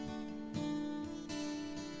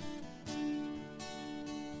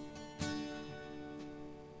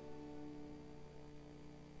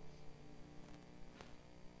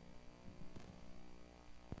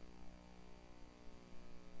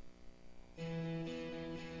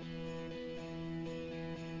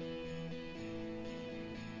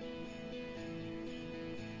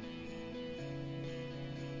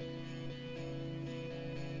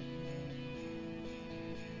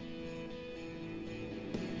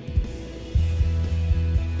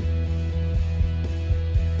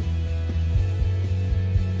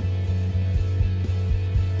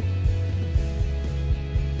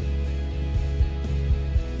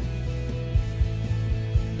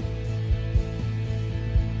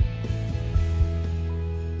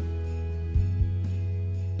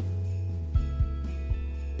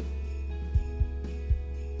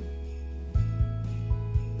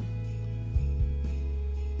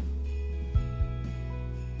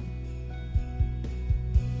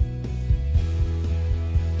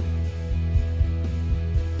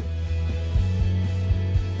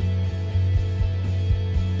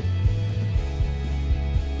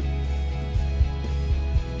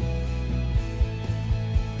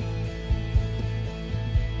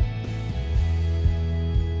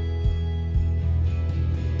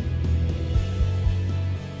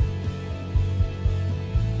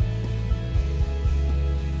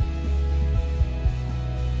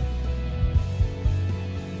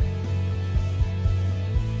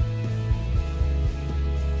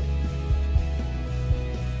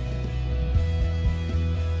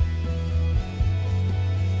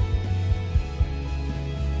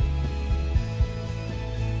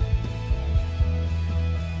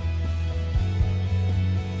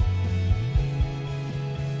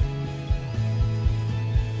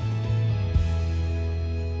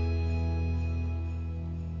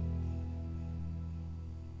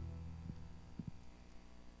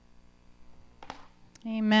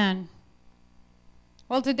Amen.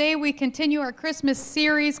 Well, today we continue our Christmas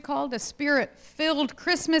series called A Spirit-Filled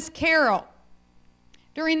Christmas Carol.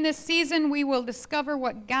 During this season, we will discover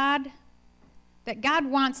that God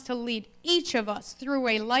wants to lead each of us through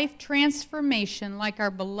a life transformation like our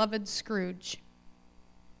beloved Scrooge.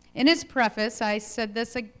 In his preface, I said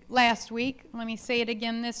this last week, let me say it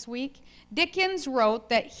again this week, Dickens wrote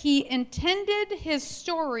that he intended his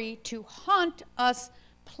story to haunt us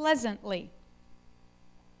pleasantly.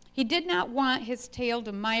 He did not want his tale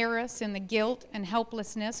to mire us in the guilt and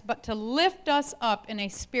helplessness, but to lift us up in a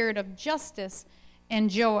spirit of justice and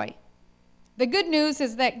joy. The good news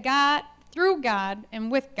is that through God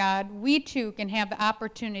and with God, we too can have the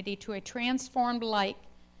opportunity to a transformed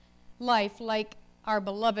life like our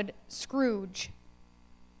beloved Scrooge.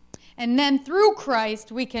 And then through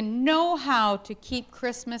Christ, we can know how to keep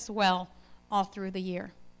Christmas well all through the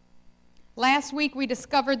year. Last week, we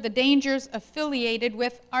discovered the dangers affiliated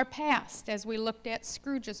with our past as we looked at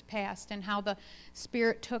Scrooge's past and how the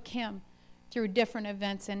Spirit took him through different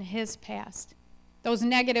events in his past. Those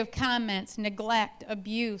negative comments, neglect,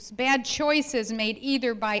 abuse, bad choices made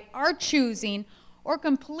either by our choosing or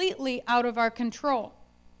completely out of our control.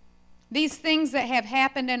 These things that have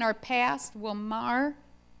happened in our past will mar,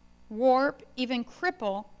 warp, even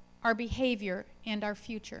cripple our behavior and our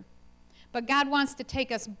future. But God wants to take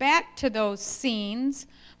us back to those scenes,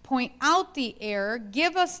 point out the error,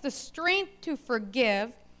 give us the strength to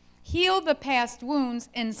forgive, heal the past wounds,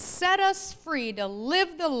 and set us free to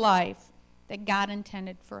live the life that God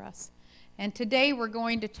intended for us. And today we're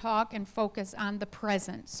going to talk and focus on the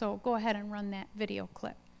present. So go ahead and run that video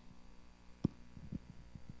clip.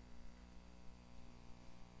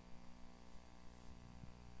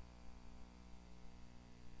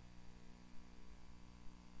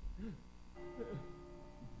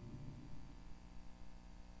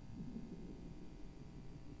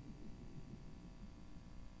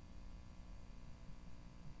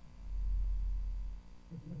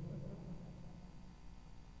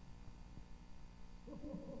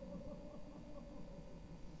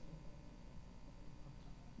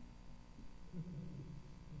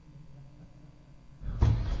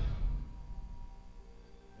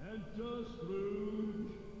 Enter Scrooge.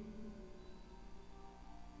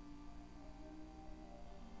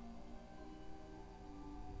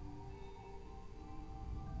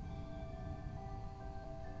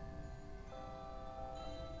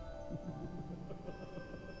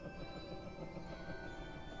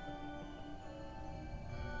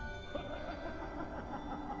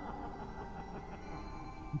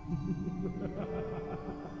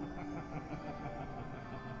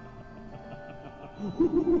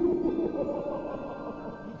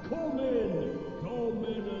 Come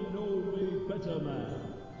in and know me better, man.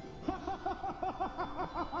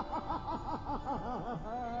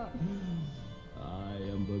 I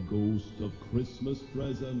am the ghost of Christmas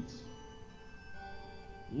presents.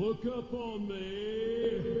 Look upon me.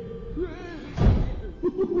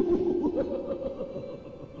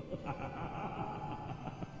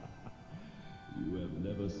 You have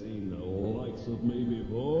never seen the likes of me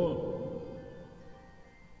before.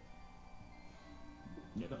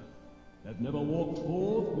 Have never walked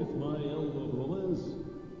forth with my elder brothers.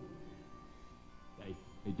 I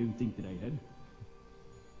don't think that I had.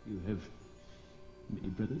 You have many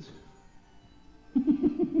brothers.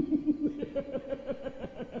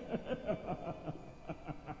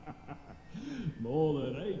 More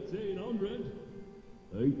than 1,800.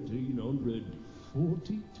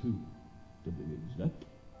 1,842 to be exact.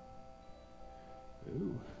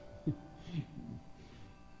 Oh.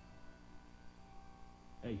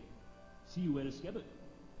 Hey, see you wear a scabbard,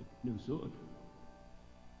 but no sword.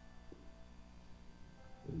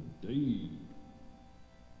 Indeed.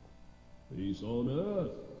 Peace on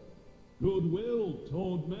earth, goodwill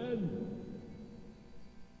toward men.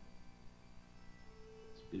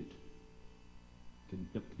 Spirit,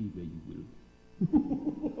 conduct me where you will.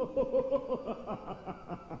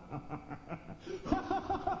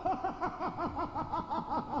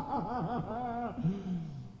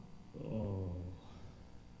 Oh.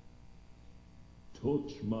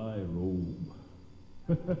 Touch my robe.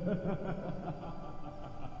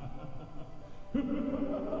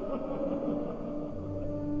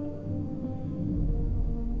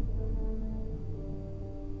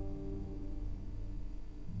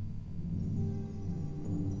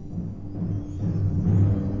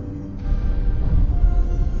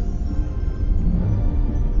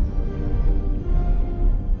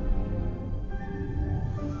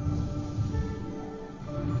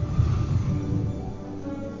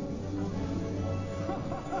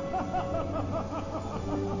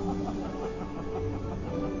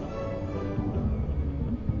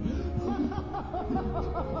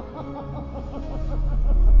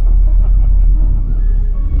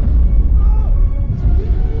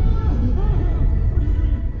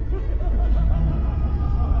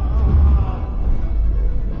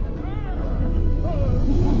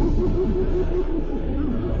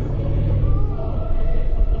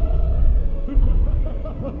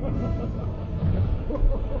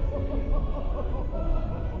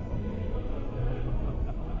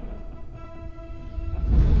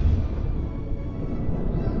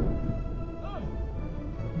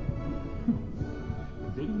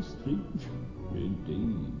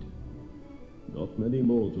 Not many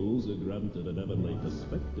mortals are granted an heavenly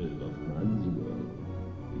perspective of man's world.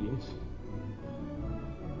 Yes.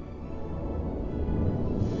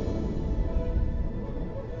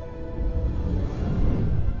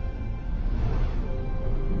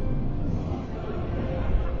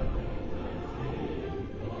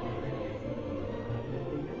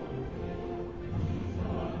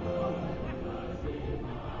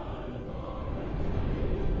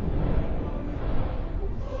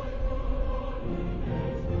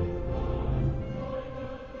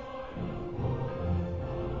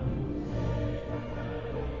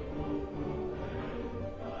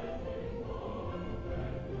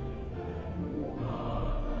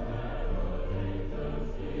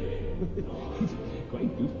 It's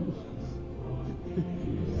quite beautiful.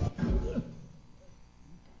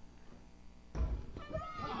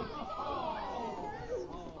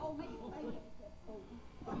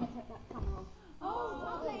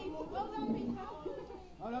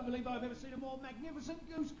 I don't believe I've ever seen a more magnificent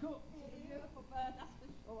goose cook. Beautiful bird, that's for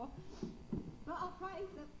sure. But I pray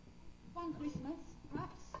that one Christmas,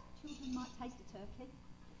 perhaps children might taste a turkey.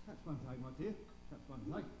 That's one thing, my dear. That's one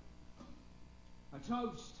thing. A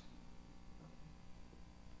toast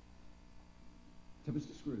to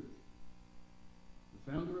Mr. Scrooge,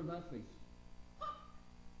 the founder of that feast.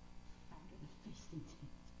 Founder of the feast, indeed.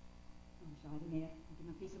 I wish I had him here. I'd give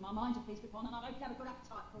him a piece of my mind to feast upon, and I'd hope he'd have a good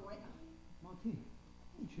appetite for it. My dear,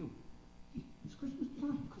 you children, it's Christmas Day.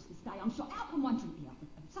 Christmas Day, I'm shot out from one drink the other.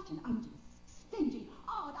 And such an odious, stingy,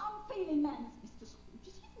 hard, unfeeling man as Mr. Scrooge.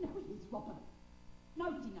 As you know he is, Robert.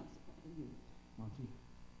 Nobody knows it better than you. My dear,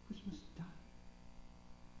 Christmas Day.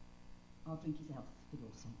 I'll drink his health for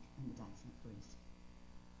your sake, and the day's not for his.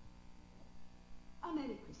 A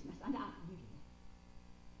Merry Christmas and a Happy New Year.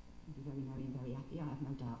 You'll be very merry and very happy, I have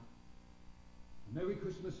no doubt. A Merry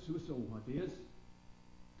Christmas to us all, my dears.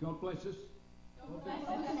 God bless us. God bless us.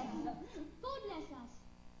 God bless us.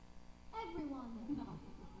 Everyone.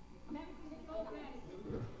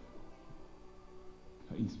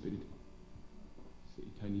 Kind spirit. Say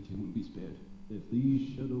Tiny Tim will be spared. If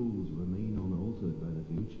these shadows remain unaltered by the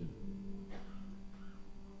future,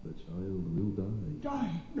 the child will die.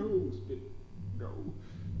 Die! No, spirit. No.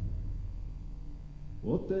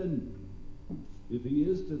 What then? If he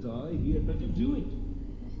is to die, he had better do it.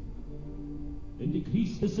 And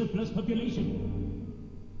decrease the surplus population.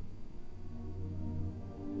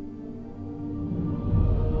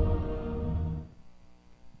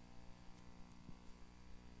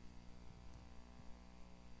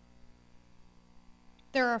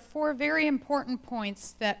 There are 4 very important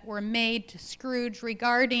points that were made to Scrooge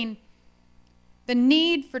regarding the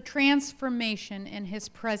need for transformation in his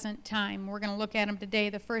present time. We're going to look at them today.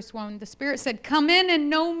 The first one, the Spirit said, "Come in and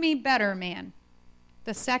know me better, man."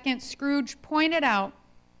 The second, Scrooge pointed out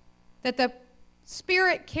that the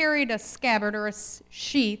Spirit carried a scabbard or a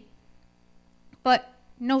sheath, but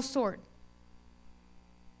no sword.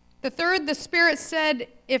 The third, the Spirit said,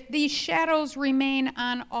 if these shadows remain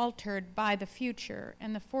unaltered by the future.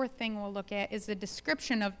 And the fourth thing we'll look at is the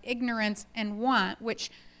description of ignorance and want,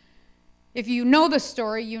 which, if you know the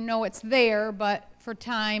story, you know it's there, but for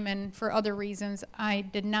time and for other reasons, I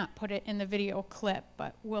did not put it in the video clip,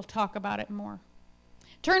 but we'll talk about it more.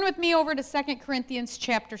 Turn with me over to 2 Corinthians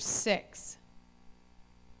chapter 6.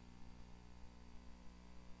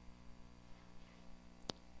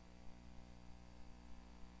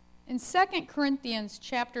 In 2 Corinthians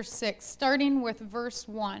chapter 6, starting with verse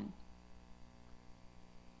 1,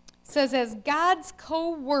 it says, "As God's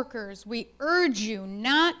co-workers, we urge you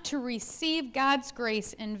not to receive God's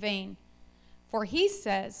grace in vain. For he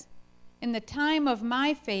says, in the time of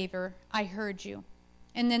my favor I heard you,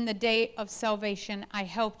 and in the day of salvation I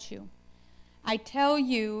helped you. I tell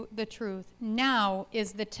you the truth, now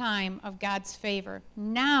is the time of God's favor.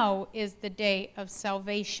 Now is the day of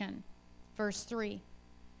salvation." Verse 3,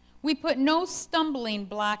 "We put no stumbling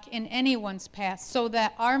block in anyone's path, so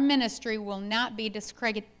that our ministry will not be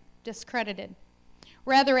discredited.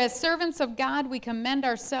 Rather, as servants of God, we commend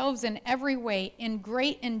ourselves in every way, in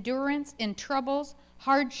great endurance, in troubles,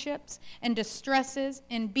 hardships, and distresses,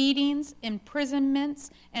 in beatings,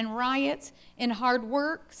 imprisonments, and riots, in hard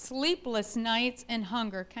work, sleepless nights, and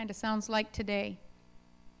hunger." Kind of sounds like today.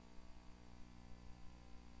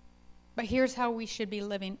 But here's how we should be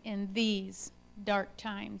living in these dark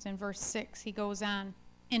times. In verse 6, he goes on,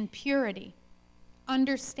 "In purity,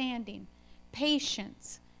 understanding,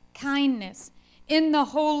 patience, kindness, in the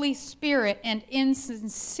Holy Spirit, and in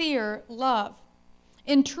sincere love,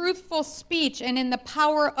 in truthful speech, and in the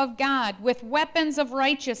power of God, with weapons of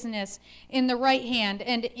righteousness in the right hand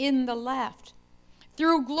and in the left.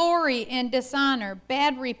 through glory and dishonor,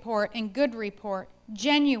 bad report and good report,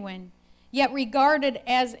 genuine, yet regarded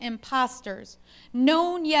as impostors,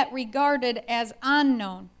 known yet regarded as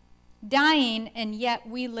unknown, dying and yet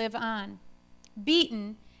we live on,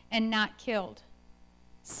 beaten and not killed,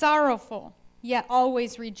 sorrowful yet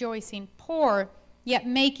always rejoicing, poor yet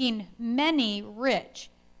making many rich,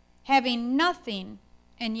 having nothing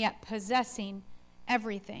and yet possessing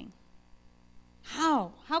everything.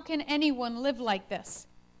 How? How can anyone live like this?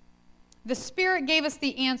 The Spirit gave us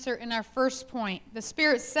the answer in our first point. The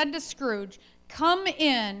Spirit said to Scrooge, "Come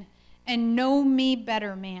in and know me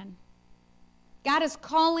better, man." God is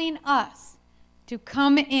calling us to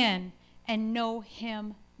come in and know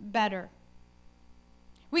him better.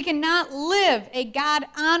 We cannot live a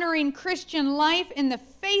God-honoring Christian life in the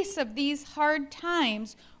face of these hard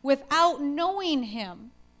times without knowing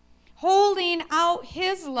him, holding out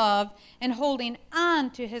his love and holding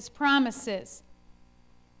on to his promises,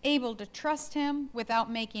 able to trust him without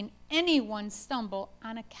making anyone stumble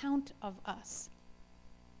on account of us.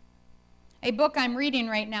 A book I'm reading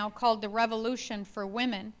right now called The Revolution for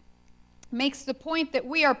Women makes the point that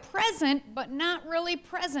we are present but not really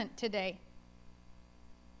present today.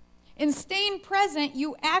 In staying present,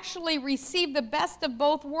 you actually receive the best of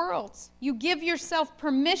both worlds. You give yourself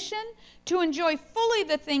permission to enjoy fully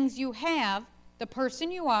the things you have, the person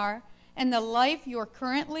you are, and the life you're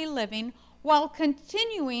currently living, while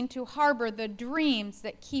continuing to harbor the dreams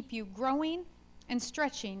that keep you growing and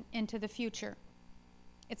stretching into the future.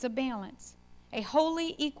 It's a balance, a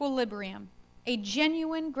holy equilibrium, a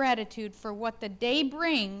genuine gratitude for what the day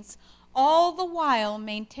brings, all the while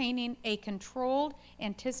maintaining a controlled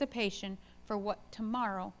anticipation for what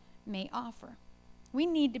tomorrow may offer. We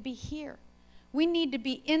need to be here. We need to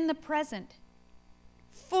be in the present,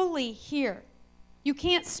 fully here. You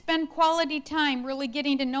can't spend quality time really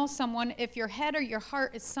getting to know someone if your head or your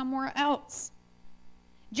heart is somewhere else.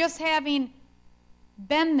 Just having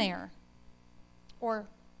been there or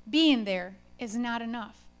being there is not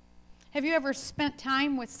enough. Have you ever spent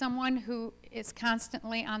time with someone who is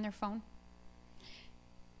constantly on their phone?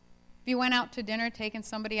 If you went out to dinner, taken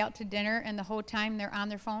somebody out to dinner, and the whole time they're on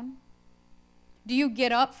their phone? Do you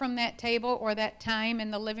get up from that table or that time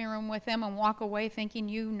in the living room with them and walk away thinking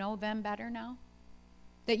you know them better now?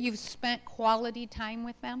 That you've spent quality time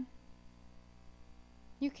with them?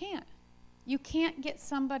 You can't. You can't get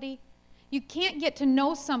to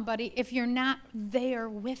know somebody if you're not there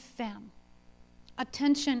with them.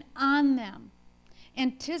 Attention on them,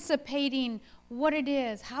 anticipating what it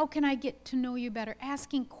is, how can I get to know you better,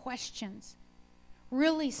 asking questions,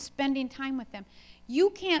 really spending time with them.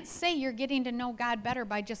 You can't say you're getting to know God better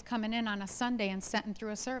by just coming in on a Sunday and sitting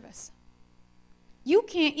through a service. You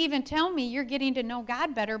can't even tell me you're getting to know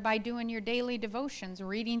God better by doing your daily devotions,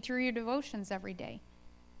 reading through your devotions every day.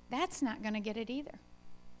 That's not going to get it either.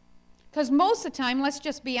 Because most of the time, let's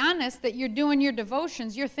just be honest, that you're doing your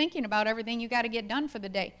devotions, you're thinking about everything you got to get done for the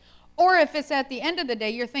day. Or if it's at the end of the day,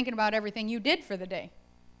 you're thinking about everything you did for the day.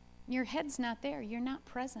 Your head's not there. You're not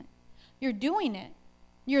present. You're doing it.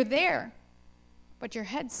 You're there. But your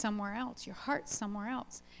head's somewhere else. Your heart's somewhere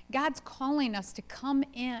else. God's calling us to come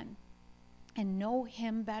in and know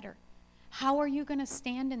him better. How are you going to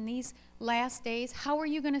stand in these last days? How are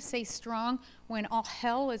you going to stay strong when all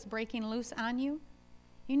hell is breaking loose on you?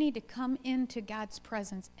 You need to come into God's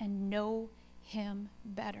presence and know him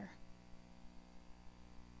better.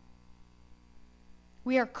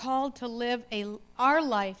 We are called to live our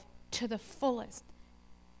life to the fullest.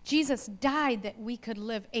 Jesus died that we could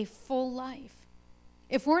live a full life.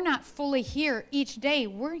 If we're not fully here each day,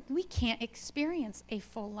 we can't experience a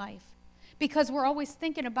full life because we're always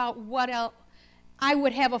thinking about what else. I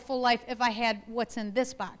would have a full life if I had what's in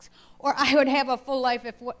this box, or I would have a full life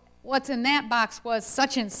if what's in that box was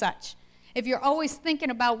such and such. If you're always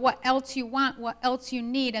thinking about what else you want, what else you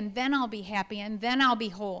need, and then I'll be happy, and then I'll be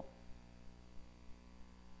whole.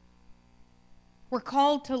 We're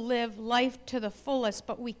called to live life to the fullest,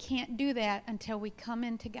 but we can't do that until we come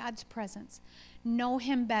into God's presence, know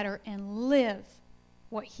him better, and live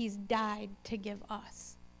what he's died to give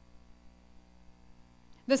us.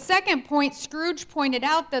 The second point, Scrooge pointed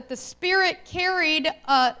out that the Spirit carried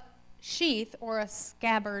a sheath, or a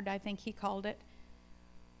scabbard, I think he called it,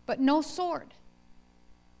 but no sword.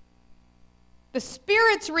 The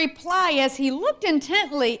Spirit's reply as he looked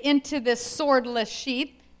intently into this swordless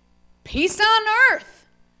sheath, peace on earth,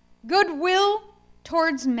 goodwill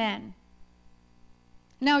towards men.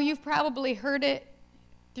 Now, you've probably heard it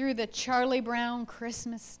through the Charlie Brown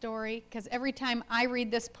Christmas story, because every time I read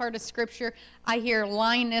this part of Scripture, I hear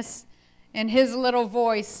Linus and his little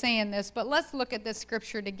voice saying this. But let's look at this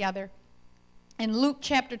Scripture together. In Luke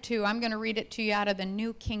chapter 2, I'm going to read it to you out of the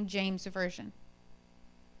New King James Version.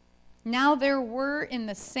 Now there were in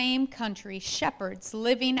the same country shepherds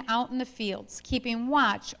living out in the fields, keeping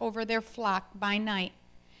watch over their flock by night.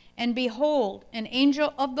 And behold, an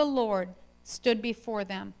angel of the Lord stood before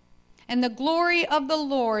them, and the glory of the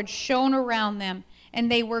Lord shone around them,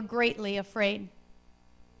 and they were greatly afraid.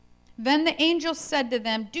 Then the angel said to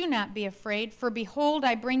them, "Do not be afraid, for behold,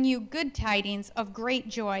 I bring you good tidings of great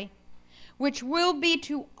joy, which will be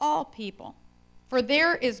to all people. For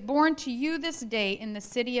there is born to you this day in the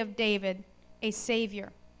city of David a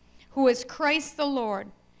Savior, who is Christ the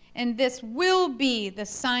Lord. And this will be the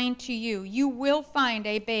sign to you. You will find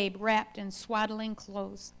a babe wrapped in swaddling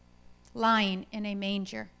clothes, lying in a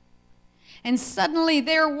manger." And suddenly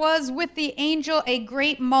there was with the angel a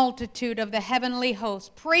great multitude of the heavenly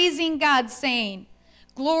host, praising God, saying,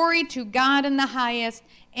 "Glory to God in the highest,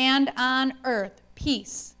 and on earth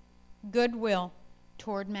peace, goodwill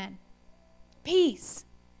toward men." Peace.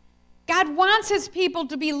 God wants his people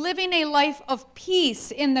to be living a life of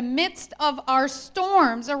peace in the midst of our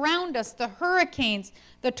storms around us, the hurricanes,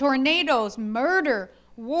 the tornadoes, murder,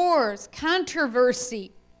 wars,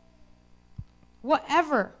 controversy,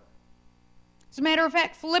 whatever. As a matter of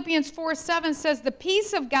fact, Philippians 4:7 says, "The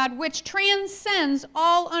peace of God, which transcends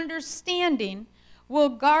all understanding, will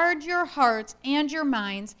guard your hearts and your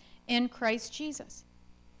minds in Christ Jesus."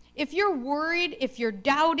 If you're worried, if you're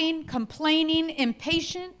doubting, complaining,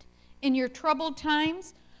 impatient in your troubled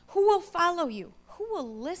times, who will follow you? Who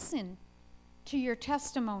will listen to your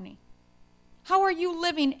testimony? How are you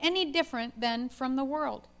living any different than from the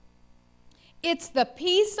world? It's the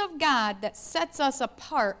peace of God that sets us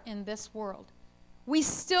apart in this world. We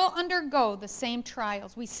still undergo the same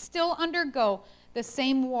trials. We still undergo the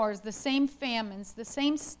same wars, the same famines, the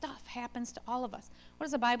same stuff happens to all of us. What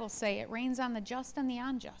does the Bible say? It rains on the just and the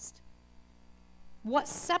unjust. What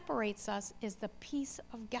separates us is the peace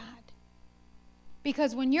of God.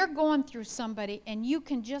 Because when you're going through somebody and you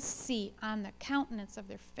can just see on the countenance of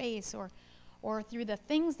their face or through the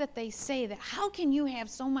things that they say that how can you have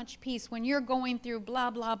so much peace when you're going through blah,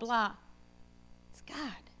 blah, blah? It's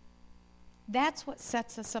God. That's what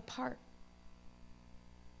sets us apart.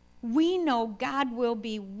 We know God will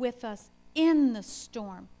be with us in the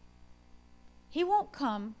storm. He won't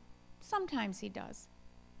come. Sometimes he does.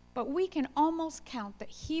 But we can almost count that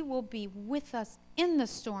he will be with us in the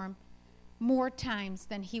storm more times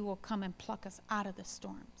than he will come and pluck us out of the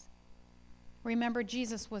storms. Remember,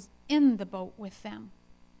 Jesus was in the boat with them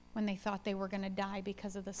when they thought they were going to die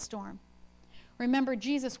because of the storm. Remember,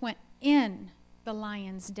 Jesus went in the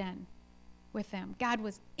lion's den with them. God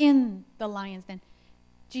was in the lion's den.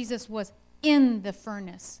 Jesus was in the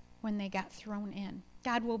furnace when they got thrown in.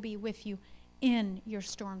 God will be with you in your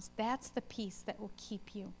storms. That's the peace that will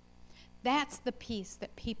keep you. That's the peace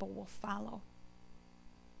that people will follow.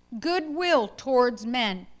 Goodwill towards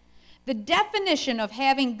men. The definition of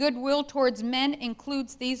having goodwill towards men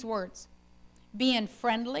includes these words: being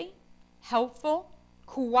friendly, helpful,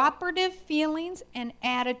 cooperative feelings and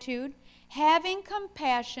attitude, having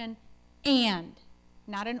compassion, and,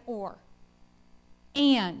 not an or,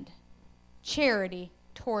 and charity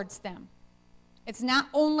towards them. It's not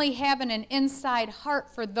only having an inside heart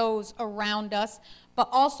for those around us, but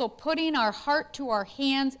also putting our heart to our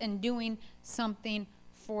hands and doing something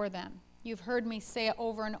for them. You've heard me say it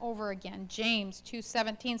over and over again. James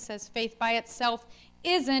 2:17 says, "Faith by itself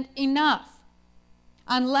isn't enough.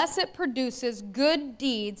 Unless it produces good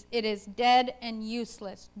deeds, it is dead and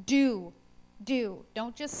useless." Do.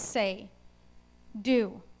 Don't just say.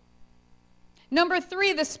 Do. Number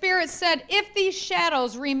 3, the Spirit said, if these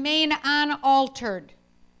shadows remain unaltered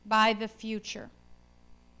by the future.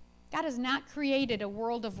 God has not created a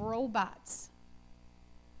world of robots.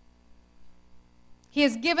 He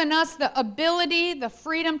has given us the ability, the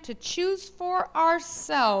freedom to choose for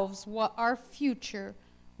ourselves what our future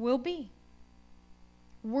will be.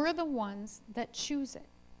 We're the ones that choose it.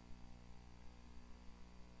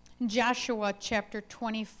 Joshua chapter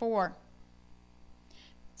 24.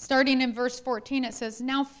 Starting in verse 14, it says,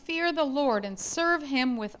 "Now fear the Lord and serve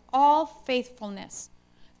him with all faithfulness.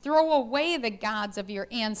 Throw away the gods of your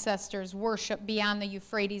ancestors worshipped beyond the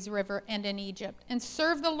Euphrates River and in Egypt, and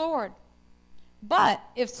serve the Lord. But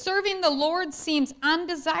if serving the Lord seems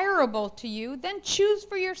undesirable to you, then choose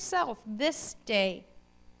for yourself this day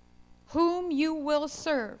whom you will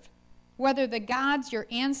serve, whether the gods your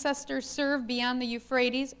ancestors served beyond the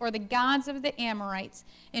Euphrates or the gods of the Amorites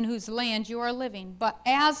in whose land you are living. But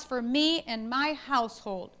as for me and my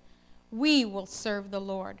household, we will serve the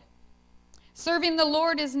Lord." Serving the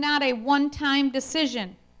Lord is not a one-time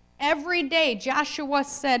decision. Every day, Joshua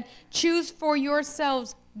said, choose for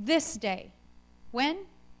yourselves this day. When?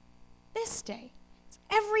 This day.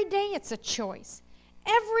 Every day it's a choice.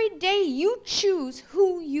 Every day you choose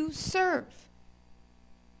who you serve.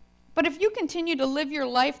 But if you continue to live your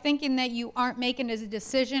life thinking that you aren't making a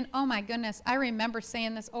decision, oh my goodness, I remember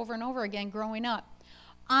saying this over and over again growing up.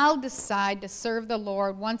 I'll decide to serve the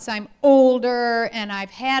Lord once I'm older and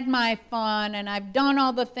I've had my fun and I've done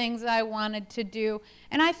all the things I wanted to do.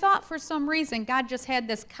 And I thought for some reason God just had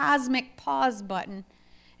this cosmic pause button.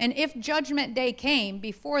 And if Judgment Day came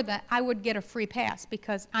before that, I would get a free pass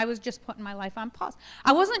because I was just putting my life on pause.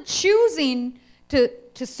 I wasn't choosing to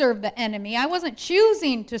serve the enemy. I wasn't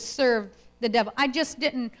choosing to serve the devil.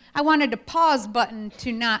 I wanted a pause button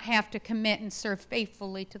to not have to commit and serve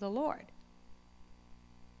faithfully to the Lord.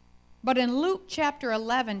 But in Luke chapter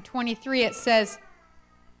 11, 23, it says,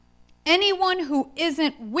 anyone who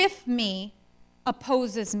isn't with me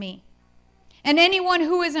opposes me. And anyone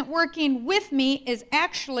who isn't working with me is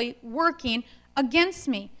actually working against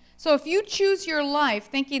me. So if you choose your life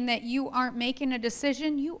thinking that you aren't making a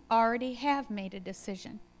decision, you already have made a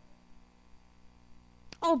decision.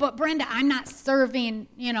 Oh, but Brenda, I'm not serving,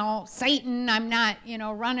 Satan. I'm not,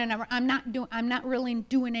 running. I'm not really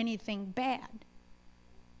doing anything bad.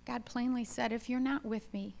 God plainly said, if you're not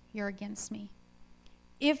with me, you're against me.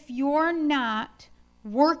 If you're not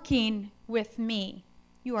working with me,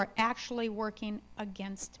 you are actually working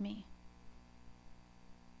against me.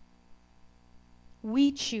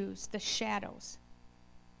 We choose the shadows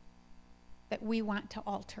that we want to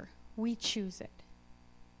alter. We choose it.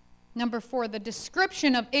 Number 4, the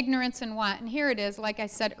description of ignorance and want. And here it is, like I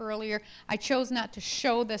said earlier. I chose not to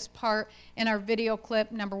show this part in our video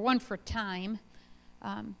clip, number 1, for time.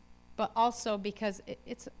 But also because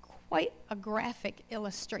it's quite a graphic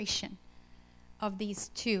illustration of these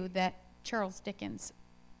two that Charles Dickens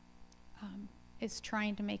is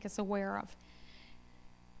trying to make us aware of.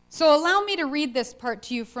 So allow me to read this part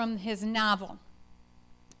to you from his novel.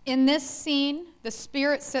 In this scene, the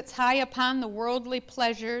spirit sits high upon the worldly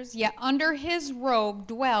pleasures, yet under his robe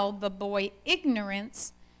dwell the boy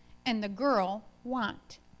ignorance and the girl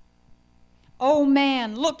want. Oh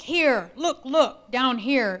man, look here, look, down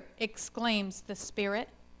here, exclaims the spirit.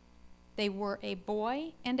 They were a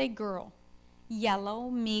boy and a girl,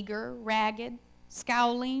 yellow, meager, ragged,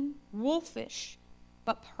 scowling, wolfish,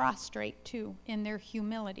 but prostrate too in their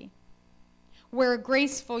humility. Where a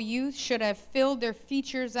graceful youth should have filled their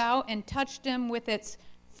features out and touched them with its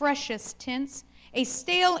freshest tints, a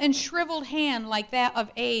stale and shriveled hand like that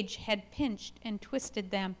of age had pinched and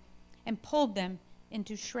twisted them and pulled them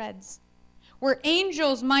into shreds. Where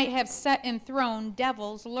angels might have sat enthroned,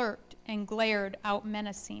 devils lurked and glared out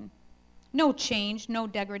menacing. No change, no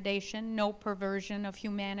degradation, no perversion of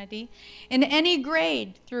humanity. In any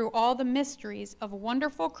grade, through all the mysteries of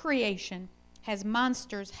wonderful creation, has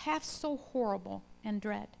monsters half so horrible and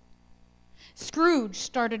dread. Scrooge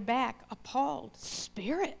started back, appalled.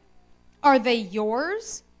 Spirit, are they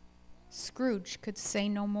yours? Scrooge could say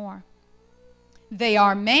no more. They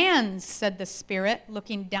are man's, said the spirit,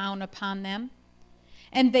 looking down upon them.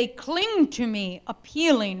 And they cling to me,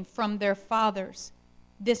 appealing from their fathers.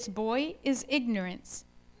 This boy is ignorance.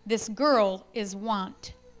 This girl is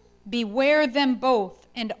want. Beware them both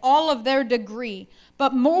and all of their degree,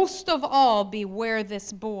 but most of all beware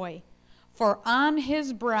this boy. For on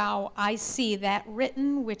his brow I see that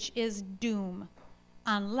written which is doom,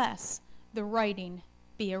 unless the writing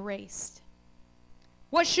be erased.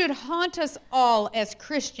 What should haunt us all as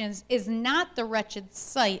Christians is not the wretched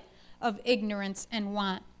sight of ignorance and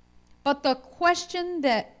want, but the question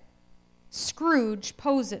that Scrooge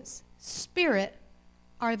poses. Spirit,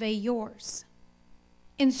 are they yours?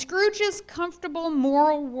 In Scrooge's comfortable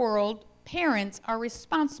moral world, parents are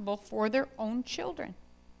responsible for their own children.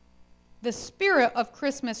 The spirit of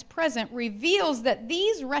Christmas present reveals that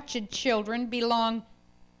these wretched children belong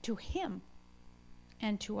to him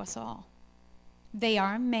and to us all. They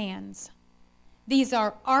are man's. These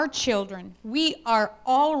are our children. We are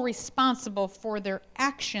all responsible for their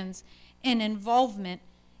actions and involvement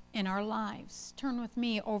in our lives. Turn with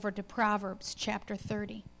me over to Proverbs chapter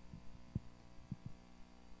 30.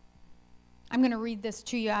 I'm going to read this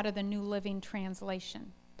to you out of the New Living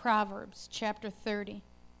Translation. Proverbs chapter 30.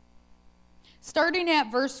 Starting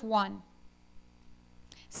at verse 1.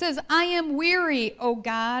 It says, I am weary, O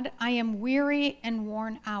God. I am weary and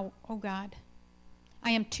worn out, O God. I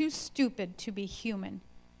am too stupid to be human,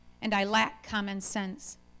 and I lack common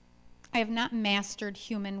sense. I have not mastered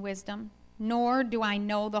human wisdom, nor do I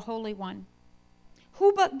know the Holy One.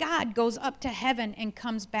 Who but God goes up to heaven and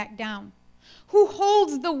comes back down? Who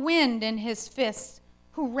holds the wind in his fists?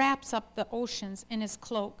 who wraps up the oceans in his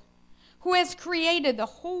cloak, who has created the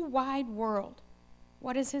whole wide world.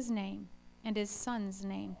 What is his name and his son's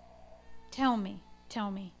name? Tell me,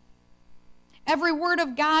 tell me. Every word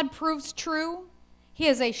of God proves true. He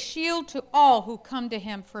is a shield to all who come to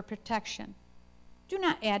him for protection. Do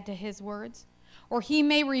not add to his words, or he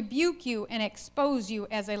may rebuke you and expose you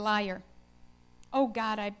as a liar. Oh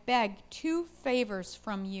God, I beg 2 favors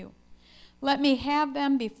from you. Let me have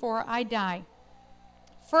them before I die.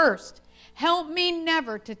 First, help me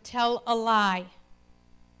never to tell a lie.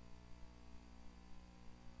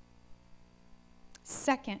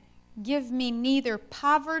 Second, give me neither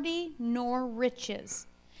poverty nor riches.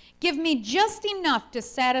 Give me just enough to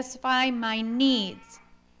satisfy my needs.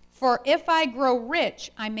 For if I grow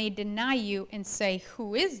rich, I may deny you and say,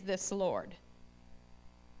 who is this Lord?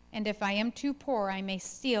 And if I am too poor, I may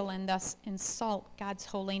steal and thus insult God's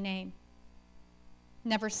holy name.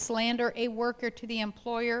 Never slander a worker to the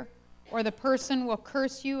employer, or the person will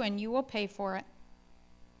curse you and you will pay for it.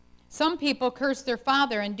 Some people curse their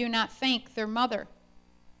father and do not thank their mother.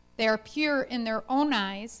 They are pure in their own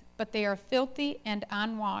eyes, but they are filthy and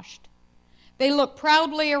unwashed. They look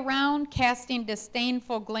proudly around, casting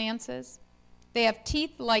disdainful glances. They have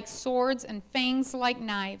teeth like swords and fangs like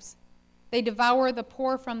knives. They devour the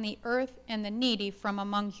poor from the earth and the needy from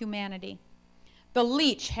among humanity. The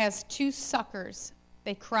leech has 2 suckers.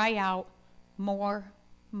 They cry out, more,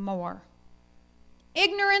 more.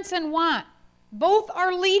 Ignorance and want, both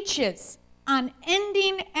are leeches,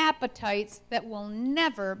 unending appetites that will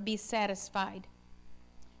never be satisfied.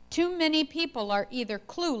 Too many people are either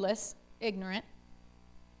clueless, ignorant,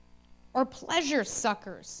 or pleasure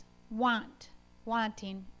suckers,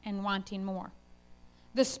 wanting and wanting more.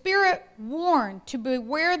 The Spirit warned to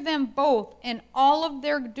beware them both in all of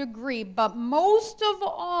their degree, but most of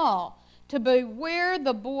all, to beware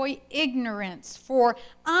the boy ignorance, for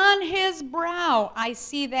on his brow I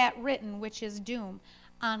see that written which is doom,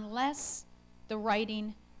 unless the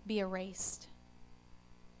writing be erased.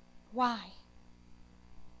 Why?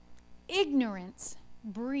 Ignorance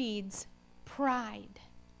breeds pride.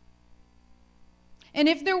 And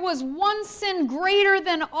if there was one sin greater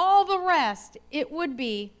than all the rest, it would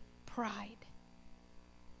be pride.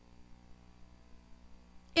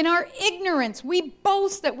 In our ignorance, we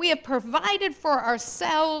boast that we have provided for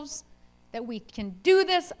ourselves, that we can do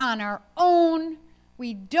this on our own.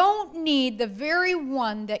 We don't need the very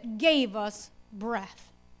one that gave us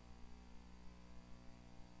breath.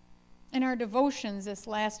 In our devotions this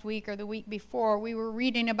last week or the week before, we were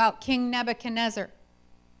reading about King Nebuchadnezzar.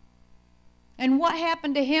 And what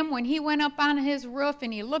happened to him when he went up on his roof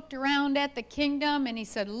and he looked around at the kingdom and he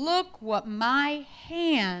said, look what my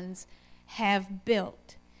hands have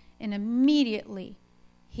built. And immediately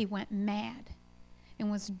he went mad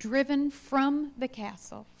and was driven from the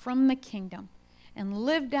castle, from the kingdom, and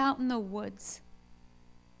lived out in the woods.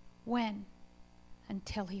 When?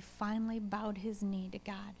 Until he finally bowed his knee to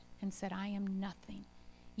God and said, I am nothing.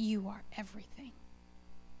 You are everything.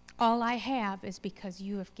 All I have is because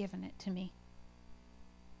you have given it to me.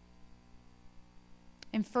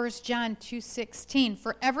 In 1 John 2:16,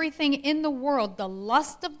 for everything in the world, the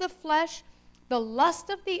lust of the flesh, the lust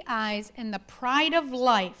of the eyes, and the pride of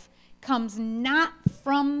life comes not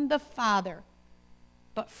from the Father,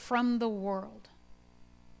 but from the world.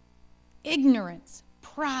 Ignorance,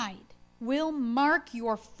 pride, will mark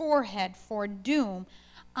your forehead for doom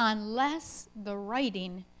unless the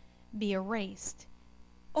writing be erased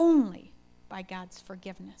only by God's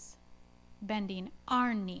forgiveness, bending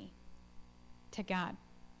our knee to God.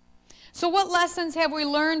 So what lessons have we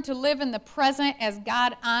learned to live in the present as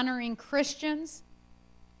God-honoring Christians?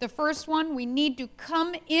 The first one, we need to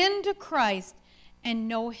come into Christ and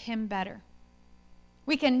know him better.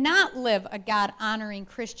 We cannot live a God-honoring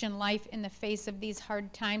Christian life in the face of these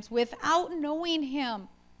hard times without knowing him,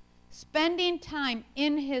 spending time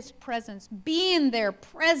in his presence, being there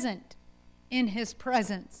present in his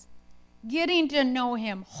presence, getting to know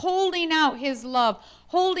him, holding out his love,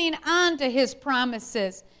 holding on to his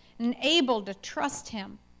promises, and able to trust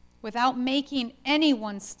him without making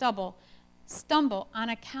anyone stumble on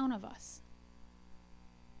account of us.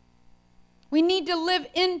 We need to live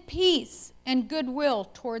in peace and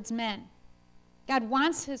goodwill towards men. God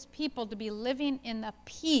wants his people to be living in the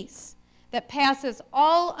peace that passes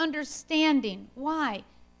all understanding. Why?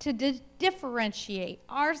 To differentiate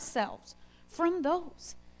ourselves from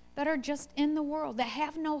those that are just in the world, that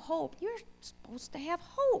have no hope. You're supposed to have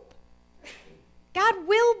hope. God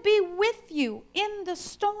will be with you in the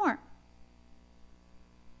storm.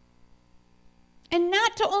 And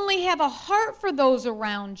not to only have a heart for those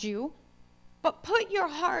around you, But put your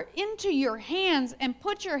heart into your hands and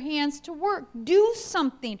put your hands to work. Do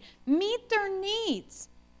something. Meet their needs.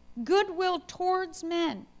 Goodwill towards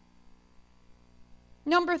men.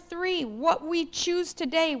 Number 3, what we choose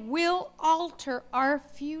today will alter our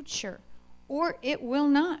future, or it will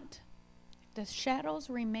not. The shadows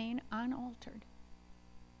remain unaltered.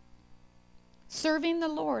 Serving the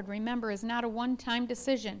Lord, remember, is not a one-time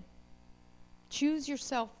decision. Choose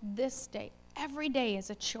yourself this day. Every day is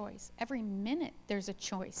a choice. Every minute there's a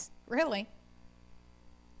choice. Really.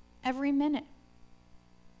 Every minute.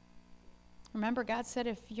 Remember, God said,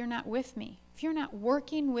 if you're not with me, if you're not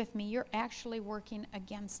working with me, you're actually working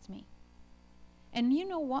against me. And you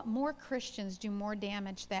know what? More Christians do more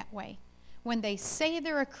damage that way. When they say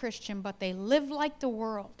they're a Christian, but they live like the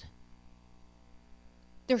world.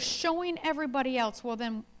 They're showing everybody else, well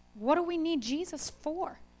then, what do we need Jesus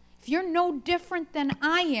for? If you're no different than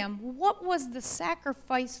I am, what was the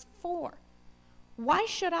sacrifice for? Why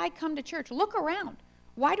should I come to church? Look around.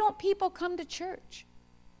 Why don't people come to church?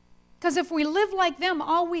 Because if we live like them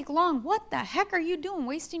all week long, what the heck are you doing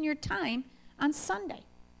wasting your time on Sunday?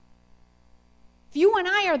 If you and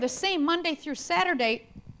I are the same Monday through Saturday,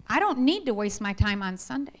 I don't need to waste my time on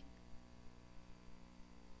Sunday.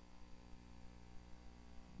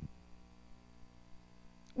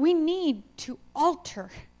 We need to alter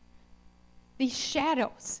these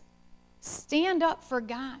shadows. Stand up for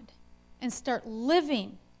God and start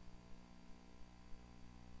living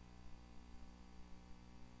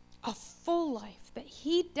a full life that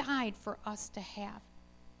He died for us to have.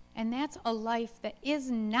 And that's a life that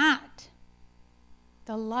is not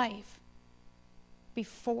the life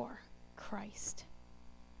before Christ.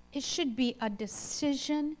 It should be a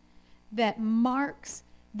decision that marks,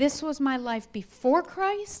 this was my life before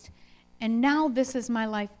Christ, and now this is my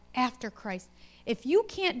life after Christ. If you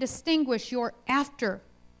can't distinguish your after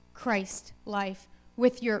Christ life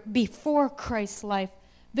with your before Christ life,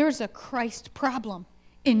 there's a Christ problem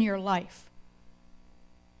in your life.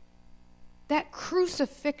 That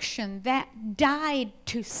crucifixion, that died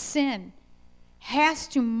to sin, has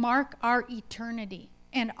to mark our eternity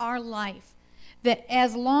and our life. That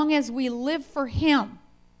as long as we live for Him,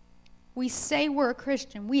 we say we're a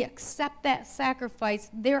Christian, we accept that sacrifice,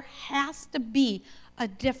 there has to be a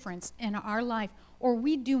difference in our life, or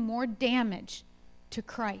we do more damage to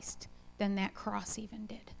Christ than that cross even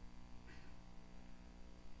did.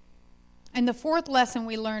 And the 4th lesson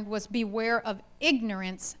we learned was beware of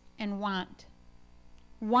ignorance and want.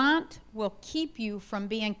 Want will keep you from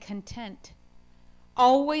being content,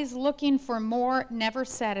 always looking for more, never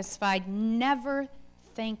satisfied, never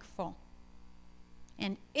thankful.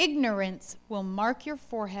 And ignorance will mark your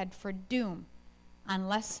forehead for doom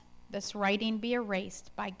unless this writing be erased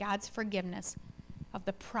by God's forgiveness of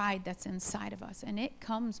the pride that's inside of us. And it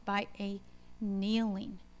comes by a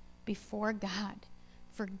kneeling before God.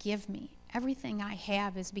 Forgive me. Everything I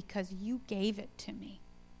have is because you gave it to me.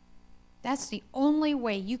 That's the only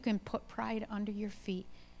way you can put pride under your feet,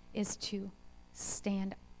 is to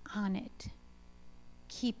stand on it.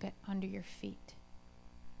 Keep it under your feet.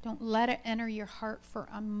 Don't let it enter your heart for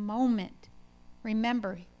a moment.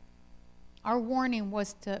 Remember, our warning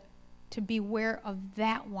was to beware of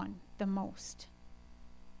that one the most.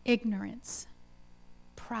 Ignorance,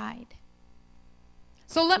 pride.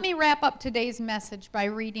 So let me wrap up today's message by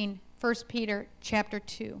reading 1 Peter chapter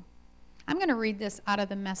 2. I'm going to read this out of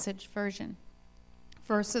the Message version,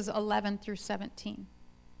 verses 11 through 17.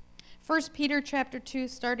 1 Peter chapter 2,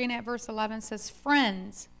 starting at verse 11, says,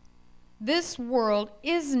 "Friends, this world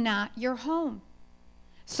is not your home,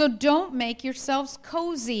 so don't make yourselves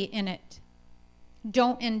cozy in it.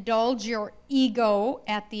 Don't indulge your ego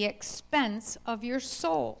at the expense of your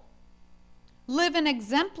soul. Live an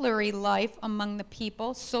exemplary life among the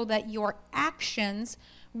people so that your actions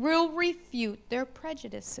will refute their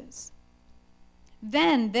prejudices.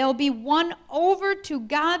 Then they'll be won over to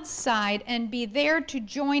God's side and be there to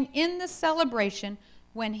join in the celebration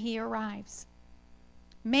when He arrives.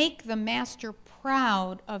 Make the Master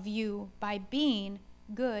proud of you by being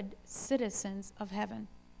good citizens of heaven.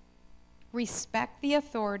 Respect the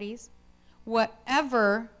authorities,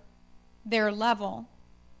 whatever their level.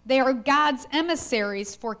 They are God's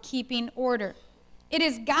emissaries for keeping order. It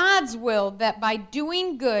is God's will that by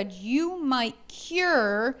doing good you might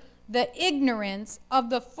cure the ignorance of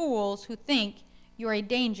the fools who think you're a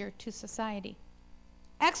danger to society.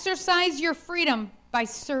 Exercise your freedom by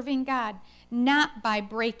serving God, not by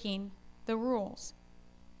breaking the rules.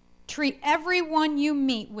 Treat everyone you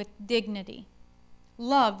meet with dignity.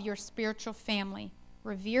 Love your spiritual family,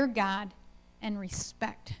 revere God, and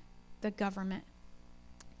respect the government."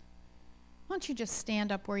 Why don't you just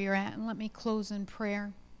stand up where you're at and let me close in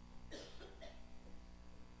prayer.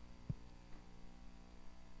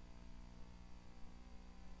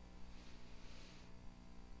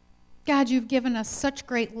 God, you've given us such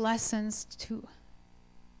great lessons to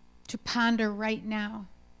ponder right now.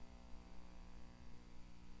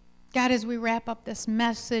 God, as we wrap up this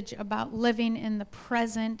message about living in the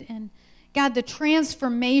present and God, the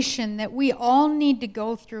transformation that we all need to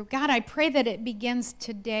go through, God, I pray that it begins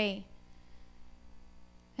today.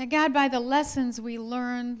 That God, by the lessons we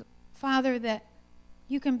learned, Father, that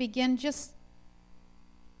you can begin just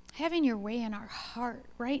having your way in our heart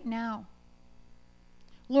right now.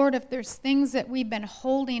 Lord, if there's things that we've been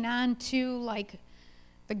holding on to, like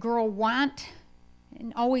the girl want,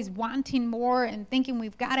 and always wanting more and thinking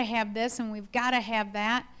we've got to have this and we've got to have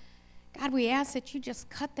that, God, we ask that you just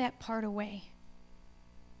cut that part away.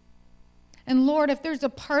 And Lord, if there's a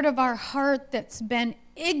part of our heart that's been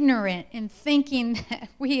ignorant in thinking that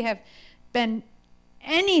we have been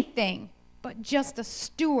anything but just a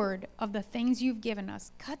steward of the things you've given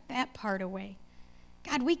us, cut that part away.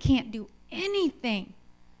 God, we can't do anything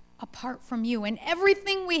apart from you. And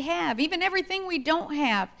everything we have, even everything we don't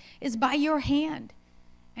have, is by your hand.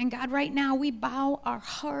 And God, right now we bow our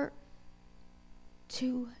heart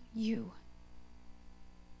to you.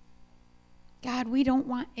 God, we don't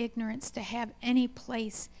want ignorance to have any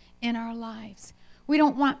place in our lives. We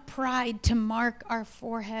don't want pride to mark our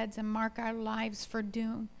foreheads and mark our lives for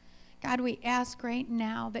doom. God, we ask right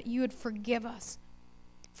now that you would forgive us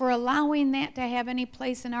for allowing that to have any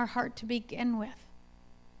place in our heart to begin with.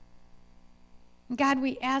 God,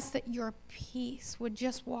 we ask that your peace would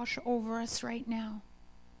just wash over us right now.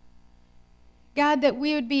 God, that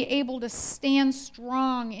we would be able to stand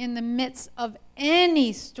strong in the midst of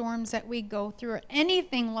any storms that we go through or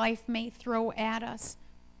anything life may throw at us.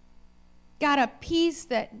 God, a peace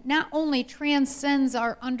that not only transcends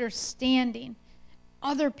our understanding,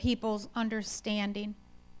 other people's understanding,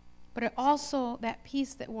 but it also that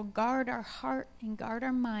peace that will guard our heart and guard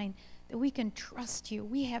our mind, that we can trust you.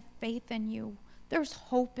 We have faith in you. There's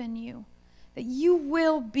hope in you, that you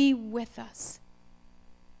will be with us.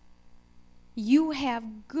 You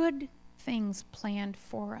have good things planned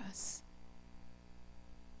for us.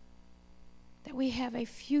 That we have a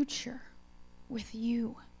future with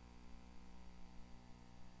you.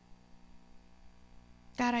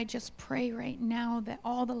 God, I just pray right now that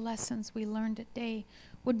all the lessons we learned today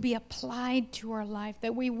would be applied to our life,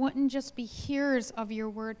 that we wouldn't just be hearers of your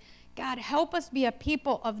word. God, help us be a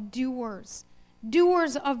people of doers,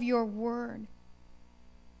 doers of your word.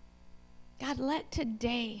 God, let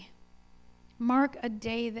today mark a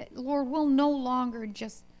day that, Lord, we'll no longer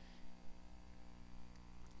just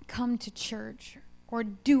come to church or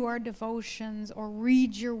do our devotions or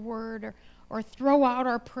read your word or throw out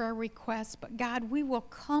our prayer requests, but God, we will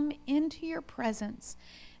come into your presence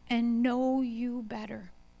and know you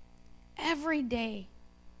better. Every day,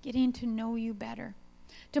 getting to know you better.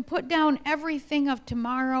 To put down everything of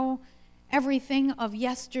tomorrow, everything of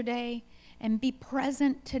yesterday, and be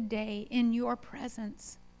present today in your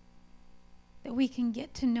presence. That we can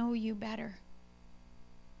get to know you better.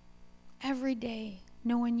 Every day,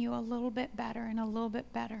 knowing you a little bit better and a little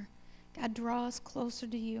bit better. God, draw us closer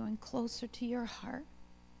to you and closer to your heart.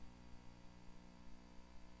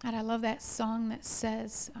 God, I love that song that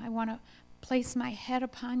says, I want to place my head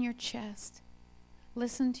upon your chest.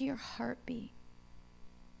 Listen to your heartbeat.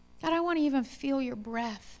 God, I want to even feel your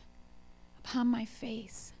breath upon my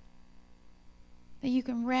face. That you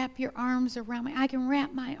can wrap your arms around me. I can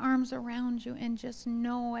wrap my arms around you and just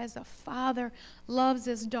know as a father loves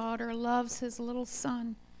his daughter, loves his little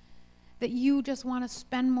son, that you just want to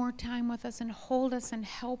spend more time with us and hold us and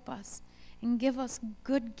help us and give us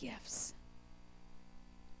good gifts.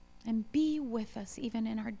 And be with us even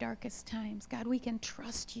in our darkest times. God, we can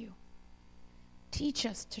trust you. Teach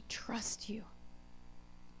us to trust you.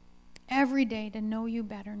 Every day to know you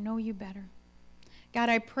better, know you better. God,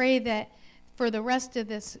 I pray that for the rest of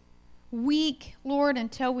this week, Lord,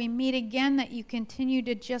 until we meet again, that you continue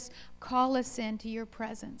to just call us into your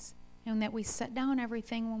presence. And that we set down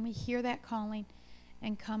everything when we hear that calling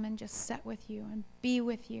and come and just sit with you and be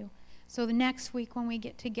with you. So the next week when we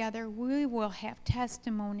get together, we will have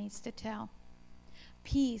testimonies to tell.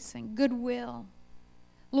 Peace and goodwill.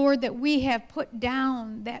 Lord, that we have put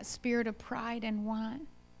down that spirit of pride and want.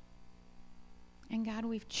 And God,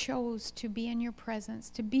 we've chose to be in your presence,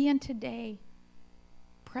 to be in today,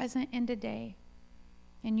 present in today,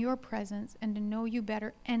 in your presence, and to know you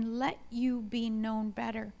better and let you be known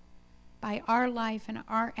better by our life and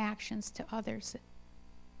our actions to others.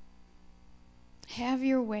 Have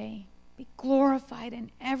your way. Be glorified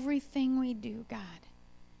in everything we do, God.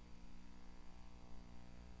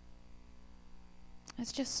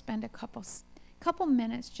 Let's just spend a couple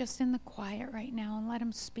minutes just in the quiet right now and let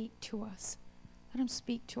him speak to us. Let him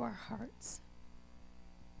speak to our hearts.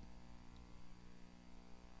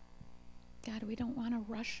 God, we don't want to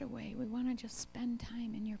rush away. We want to just spend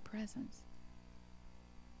time in your presence.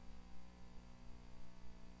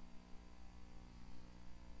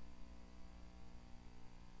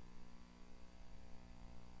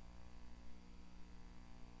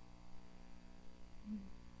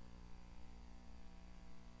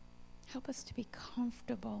 Help us to be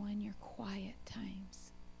comfortable in your quiet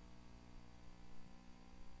times.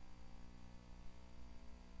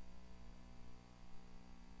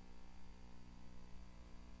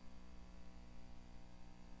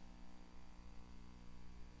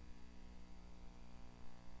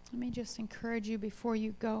 Let me just encourage you before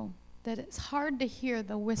you go that it's hard to hear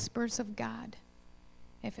the whispers of God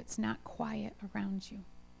if it's not quiet around you.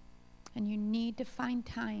 And you need to find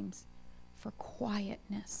times for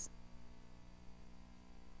quietness.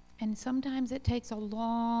 And sometimes it takes a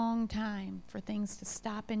long time for things to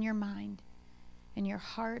stop in your mind and your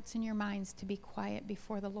hearts and your minds to be quiet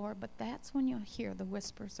before the Lord. But that's when you'll hear the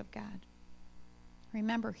whispers of God.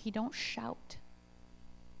 Remember, he don't shout.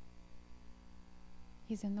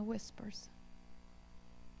 He's in the whispers.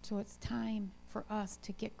 So it's time for us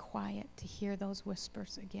to get quiet to hear those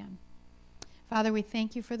whispers again. Father, we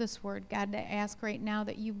thank you for this word. God, I ask right now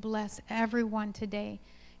that you bless everyone today.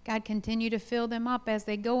 God, continue to fill them up as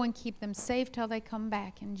they go and keep them safe till they come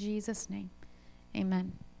back. In Jesus' name,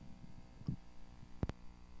 amen.